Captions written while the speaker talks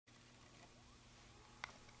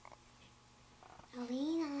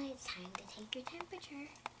take your temperature.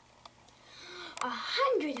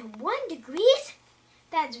 101 degrees?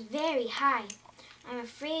 That's very high. I'm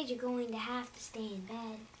afraid you're going to have to stay in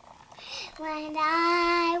bed. When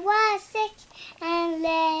I was sick and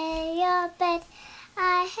lay abed,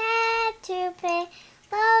 I had to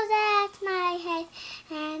pillows at my head,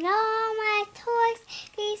 and all my toys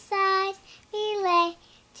beside me lay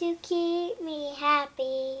to keep me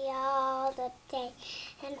happy all the day.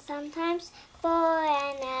 And sometimes for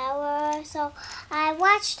an hour or so, I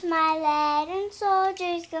watched my leaden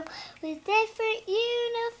soldiers go with different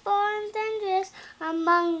uniforms and drills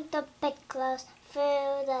among the bedclothes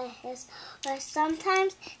through the hills, or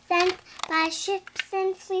sometimes sent by ships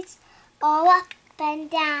and fleets all up and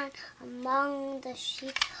down among the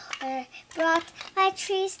sheets, or brought by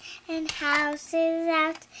trees and houses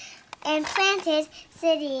out and planted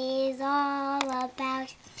cities all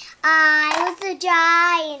about. I was a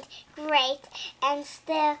giant, great and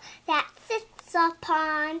still, that sits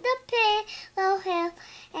upon the pillow hill,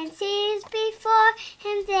 and sees before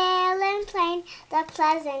him dale and plain, the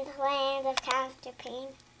pleasant land of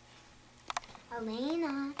Counterpane.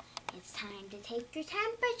 Alaina, it's time to take your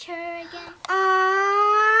temperature again.